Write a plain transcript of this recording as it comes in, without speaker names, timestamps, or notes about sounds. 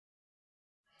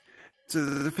So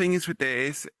the thing is with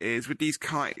this is with these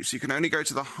kites, you can only go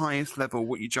to the highest level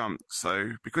what you jump.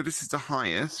 So because this is the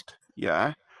highest,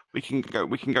 yeah, we can go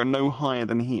no higher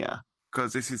than here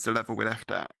because this is the level we're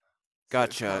left at. So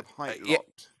it's kind Gotcha. of height Yeah,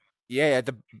 locked. yeah,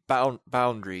 the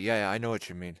boundary. Yeah, I know what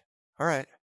you mean. All right.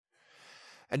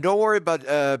 And don't worry about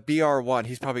BR1.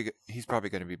 He's probably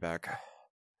going to be back.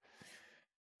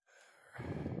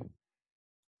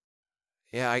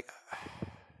 Yeah,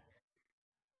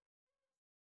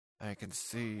 I can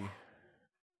see.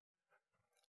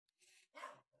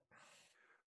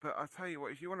 But I'll tell you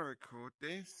what, if you want to record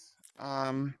this,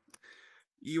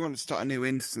 you want to start a new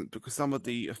instance because some of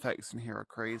the effects in here are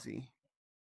crazy.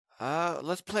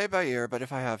 Let's play by ear, but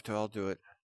if I have to, I'll do it.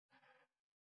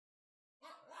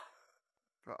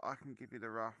 But I can give you the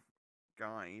rough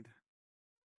guide.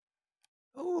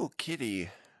 Oh, kitty.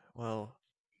 Well,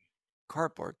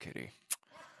 cardboard kitty.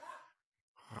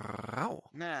 Ow.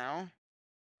 Now,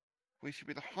 we should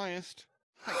be the highest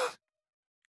height.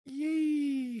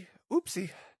 Yee.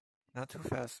 Oopsie. Not too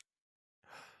fast.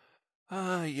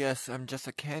 Ah, yes, I'm just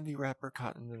a candy wrapper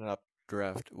caught in an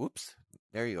updraft. Whoops.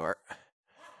 There you are.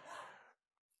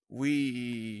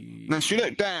 Now, if you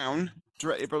look down,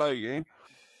 directly below you,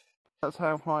 that's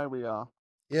how high we are.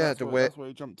 Yeah, That's where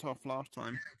we jumped off last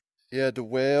time. Yeah, the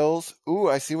whales. Ooh,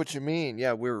 I see what you mean.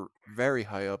 Yeah, we're very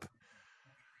high up.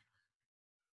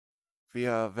 We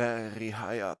are very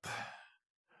high up.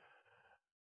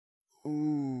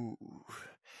 Ooh.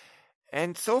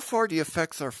 And so far the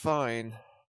effects are fine.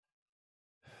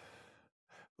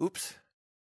 Oops.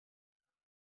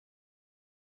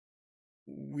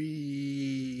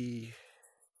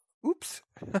 Oops.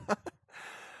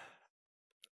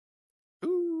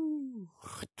 Ooh.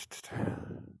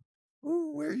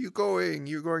 Ooh, where are you going?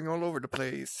 You're going all over the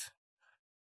place.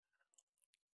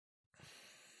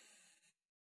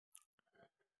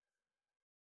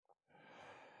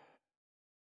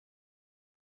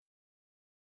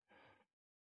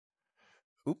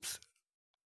 Oops.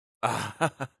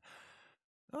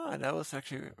 Ah, that was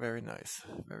actually very nice.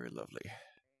 Very lovely.